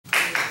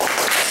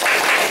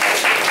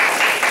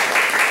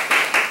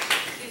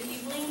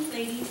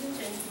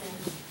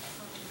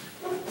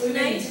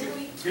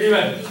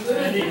Tonight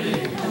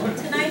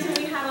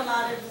we have a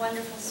lot of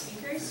wonderful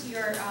speakers.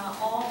 You're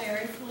all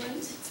very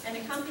fluent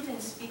and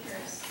competent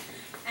speakers.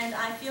 And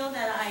I feel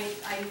that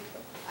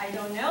I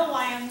don't know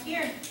why I'm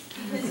here,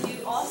 because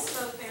you all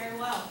spoke very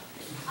well.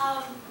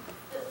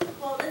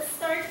 Well, let's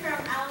start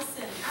from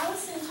Allison.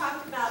 Allison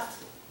talked about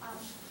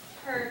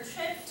her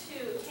trip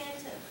to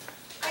Canton.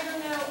 I don't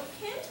know,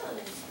 Canton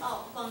is,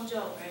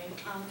 Guangzhou, right?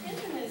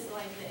 Canton is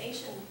like the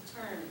Asian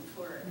term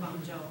for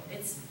Guangzhou.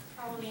 It's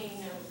probably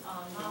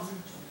not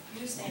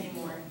used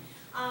anymore.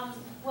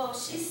 Well,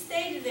 she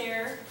stayed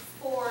there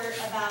for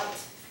about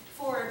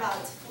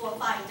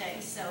 5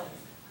 days. So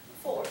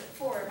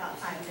for about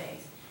 5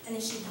 days, and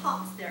then she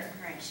taught there,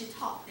 right? She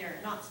taught there,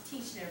 not to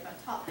teach there,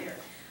 but taught there.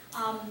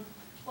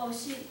 Well,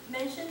 she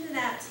mentioned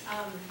that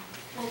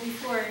well,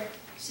 before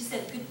she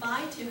said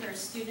goodbye to her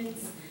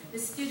students, the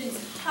students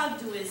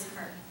hugged with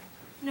her.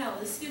 No,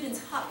 the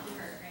students hugged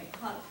her, right?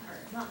 Hugged her,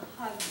 not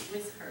hugged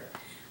with her.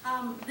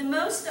 The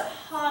most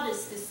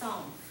hottest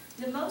song.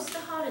 The most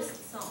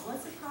hottest song.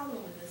 What's the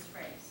problem with this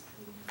phrase?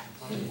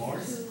 The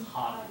most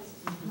hottest.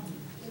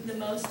 The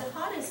most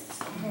hottest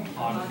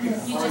song.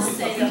 You just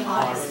say the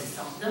hottest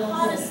song. The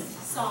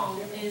hottest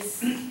song is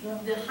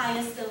the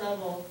highest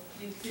level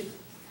you could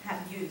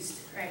have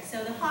used, right?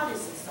 So the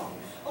hottest song.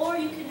 Or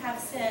you could have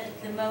said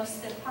the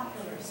most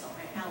popular song.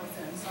 Right?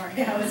 Allison, I'm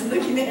sorry, I was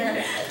looking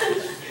there.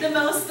 The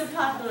most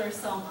popular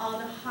song, or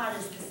the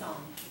hottest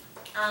song.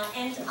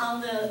 And on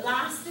the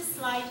last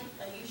slide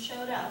you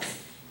showed us,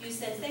 you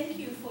said thank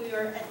you for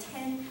your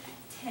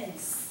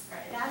attendance.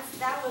 Right?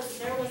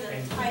 There was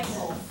a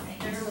typo.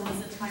 There was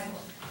a typo.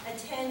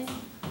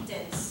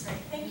 Attendance.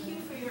 Right? Thank you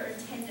for your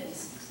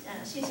attendance.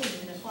 谢谢你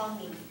们的光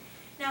临.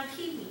 Now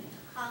Kiwi.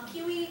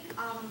 Kiwi.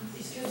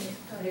 Excuse me.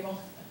 I'm going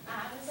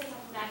to say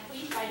something back.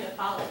 Please try to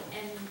follow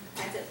and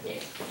practice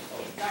here.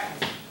 Okay, start.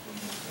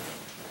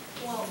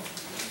 Well.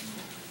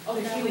 Oh,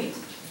 Kiwi.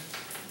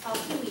 Oh,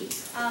 Kiwi.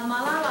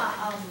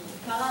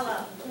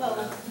 Malala. Well,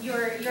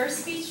 your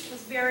speech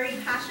was very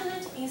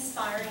passionate,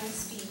 inspiring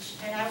speech,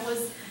 and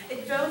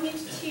it drove me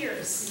to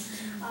tears.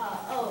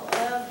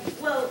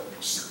 Well,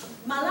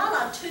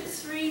 Malala took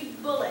 3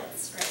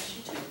 bullets, right?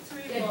 She took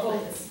 3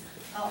 bullets,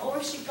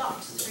 or she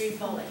got 3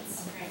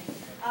 bullets, right?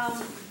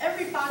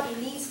 Everybody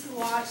needs to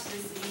watch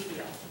this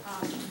video.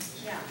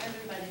 Yeah,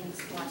 everybody needs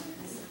to watch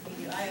this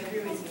video. I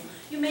agree with you.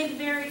 You made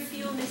very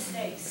few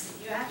mistakes.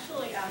 You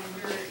actually,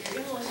 your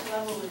English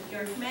level,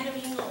 your command of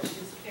English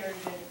is very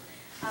good.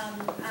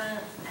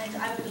 And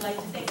I would like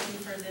to thank you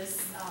for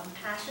this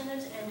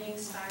passionate and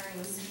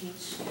inspiring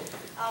speech.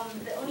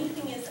 The only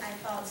thing is, I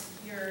thought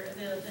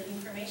the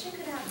information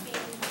could have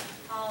been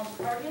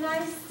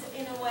organized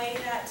in a way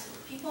that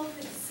people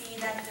could see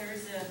that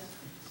there's a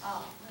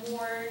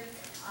more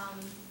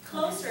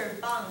closer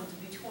bond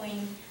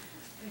between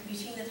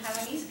the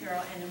Taiwanese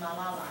girl and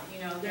Malala. You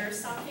know, there's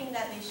something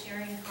that they share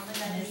in common,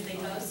 that is they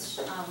both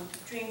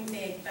dream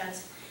big, but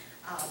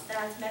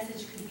that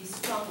message could be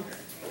stronger.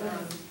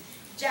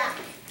 Jack,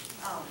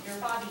 your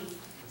body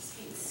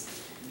speaks.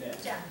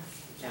 Jack,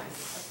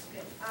 that's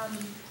good.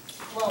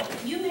 Well,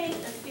 you made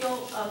a few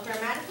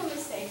grammatical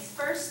mistakes.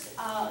 First,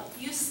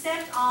 you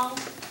stepped on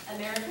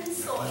American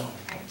soil.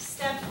 Right?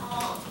 Stepped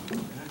on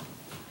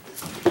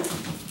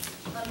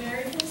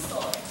American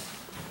soil.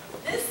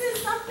 This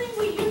is something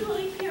we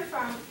usually hear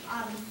from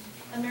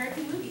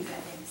American movies, I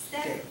think.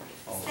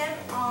 Step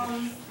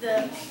on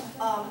the,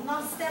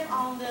 not step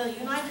on the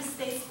United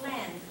States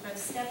land, but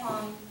step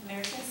on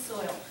American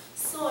soil.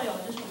 Soil,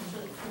 就是我们说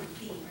的土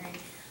地, right?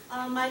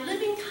 My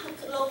living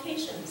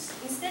locations.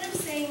 Instead of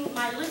saying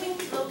my living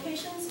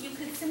locations, you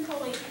could have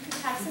simply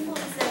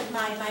said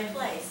my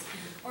place,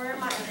 or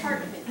my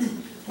apartment,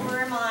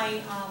 or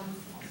my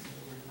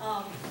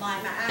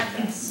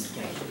address.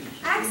 Okay.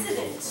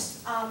 Accident.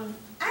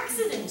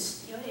 Accident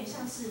有点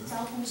像是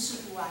交通事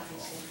故啊这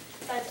些.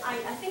 But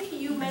I think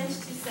you meant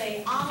to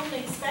say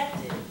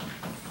unexpected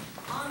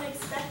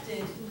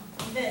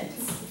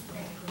events.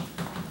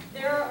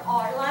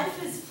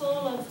 Life is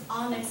full of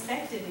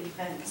unexpected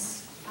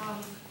events.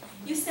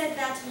 You said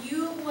that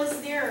you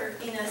was there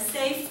in a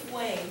safe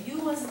way. You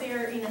was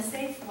there in a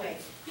safe way.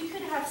 You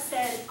could have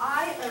said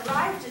I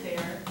arrived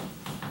there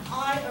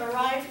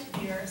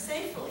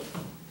safely.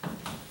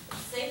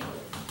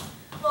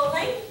 Well,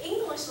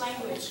 English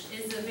language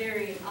is a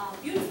very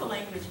beautiful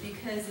language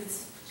because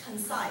it's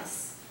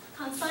concise.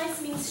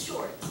 Concise means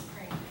short,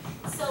 right?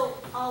 So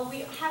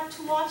we have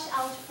to watch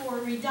out for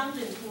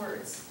redundant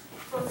words.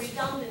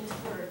 Redundant.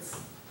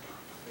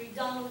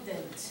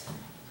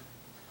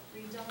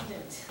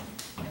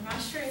 I'm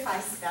not sure if I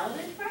spelled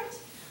it right.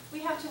 We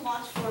have to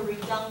watch for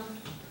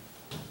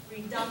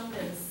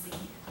redundancy.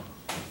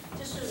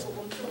 就是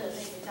我们说的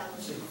那个叫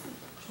做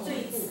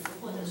赘字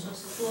或者说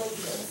是多余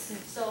的.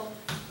 So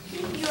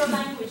keep your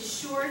language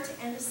short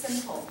and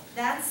simple.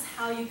 That's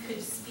how you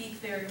could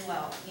speak very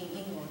well in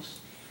English.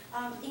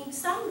 In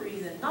some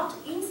reason, not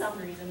in some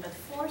reason, but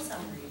for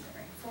some reason,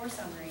 right? For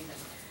some reason.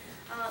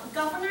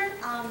 Governor,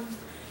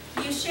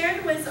 you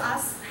shared with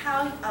us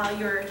how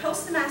your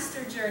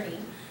Toastmaster journey,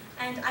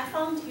 And I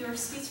found your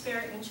speech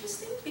very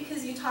interesting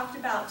because you talked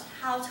about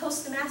how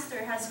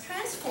Toastmaster has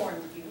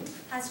transformed you,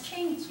 has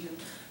changed you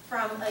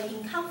from an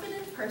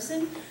inconfident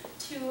person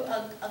to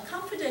a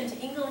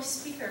confident English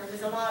speaker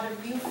with a lot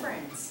of new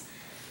friends.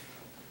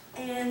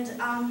 And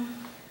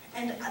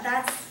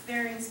that's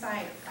very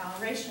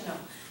inspirational.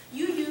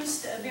 You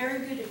used a very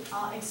good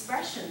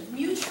expression,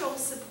 mutual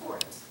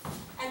support.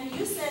 And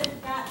you said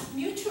that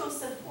mutual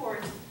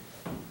support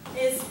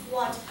is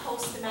what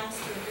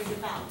Toastmaster is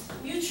about.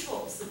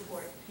 Mutual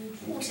support.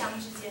 互相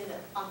之间的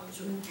帮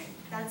助.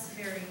 That's a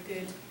very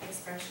good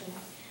expression.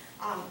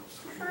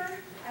 Cooper,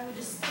 I would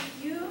just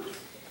thank you.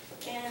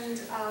 And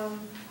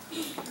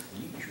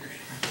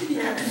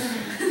yeah.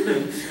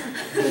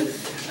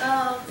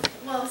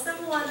 Well,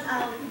 someone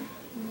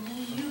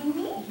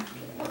Yumi.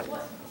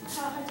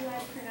 How do I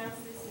pronounce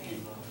this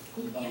name?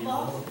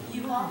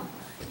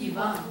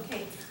 Yvonne.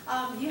 Okay.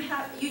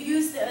 You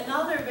used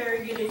another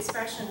very good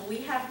expression. We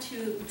have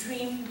to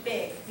dream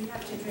big. We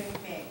have to dream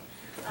big.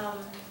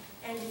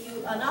 And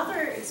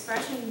another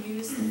expression you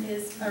used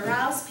is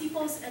arouse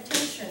people's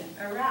attention.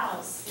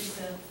 Arouse is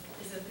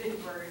a good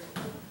word.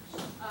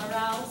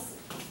 Arouse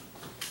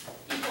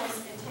people's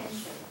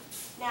attention.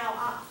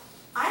 Now,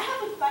 I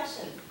have a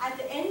question. At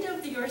the end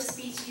of your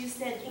speech, you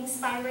said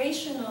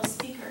inspirational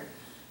speaker.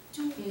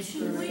 Should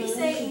we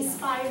say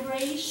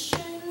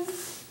inspiration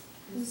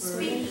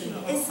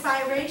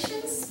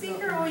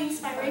speaker or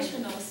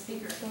inspirational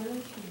speaker?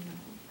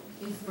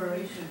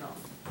 Inspirational.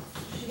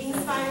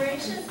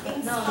 Inspiration?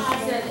 No, she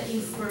said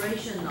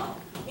inspirational.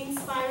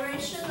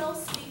 Inspirational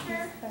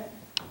speaker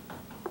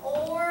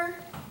or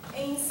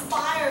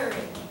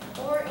inspiring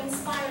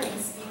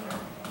speaker.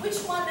 Which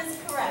one is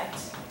correct?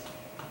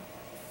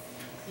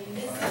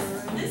 Is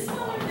this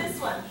one or this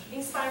one?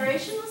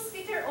 Inspirational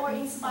speaker or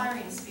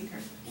inspiring speaker?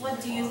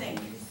 What do you think?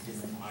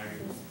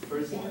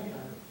 First one.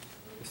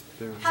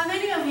 How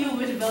many of you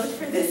would vote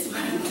for this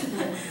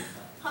one?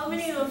 How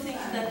many of you think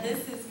that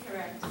this is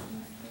correct?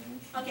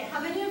 Okay, how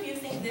many of you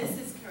think this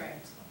is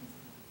correct?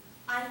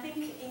 I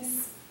think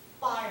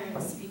inspiring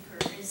speaker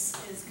is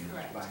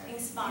correct.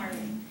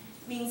 Inspiring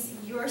means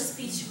your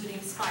speech would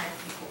inspire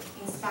people.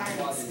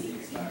 Inspiring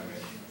speaker.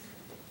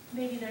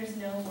 Maybe there's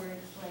no word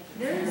like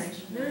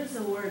inspiration. There is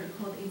a word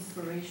called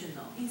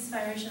inspirational.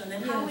 Inspirational.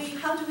 Then Yes.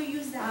 how do we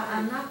use that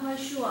I'm word? not quite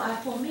sure.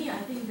 For me, I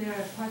think they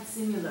are quite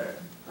similar,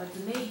 but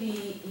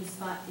maybe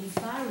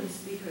inspiring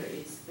speaker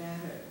is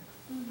better.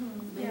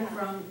 Maybe Yeah.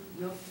 from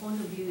your point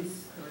of view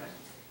is correct.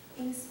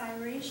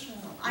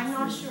 Inspirational. I'm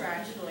not sure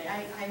actually.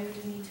 I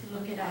would need to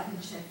look it I up.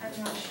 can check. I'm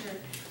not sure.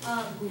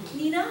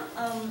 Nina,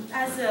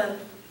 as an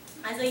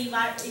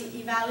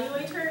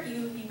evaluator,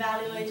 you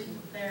evaluate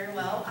very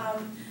well.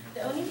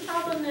 The only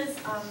problem is,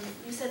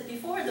 you said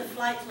before the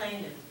plane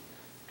landed,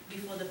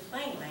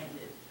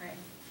 right?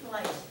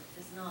 Flight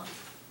is not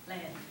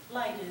land.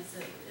 Flight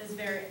is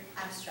very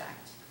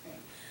abstract. Right?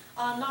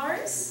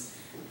 Lawrence,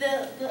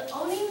 the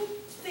only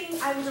thing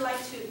I would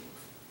like to,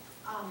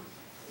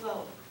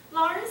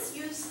 Lawrence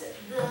used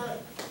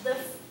the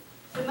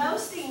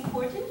most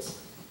important,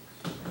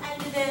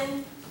 and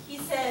then he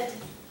said,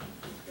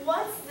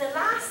 what's the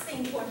last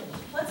important?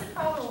 What's the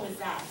problem with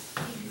that?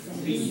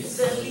 Least.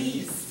 The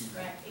least,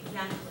 right,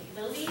 exactly.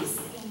 The least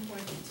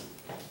important.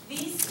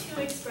 These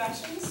two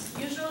expressions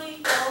usually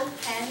go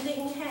hand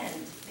in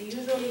hand. They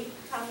usually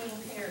come in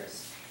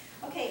pairs.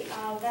 Okay,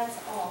 that's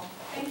all.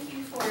 Thank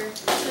you for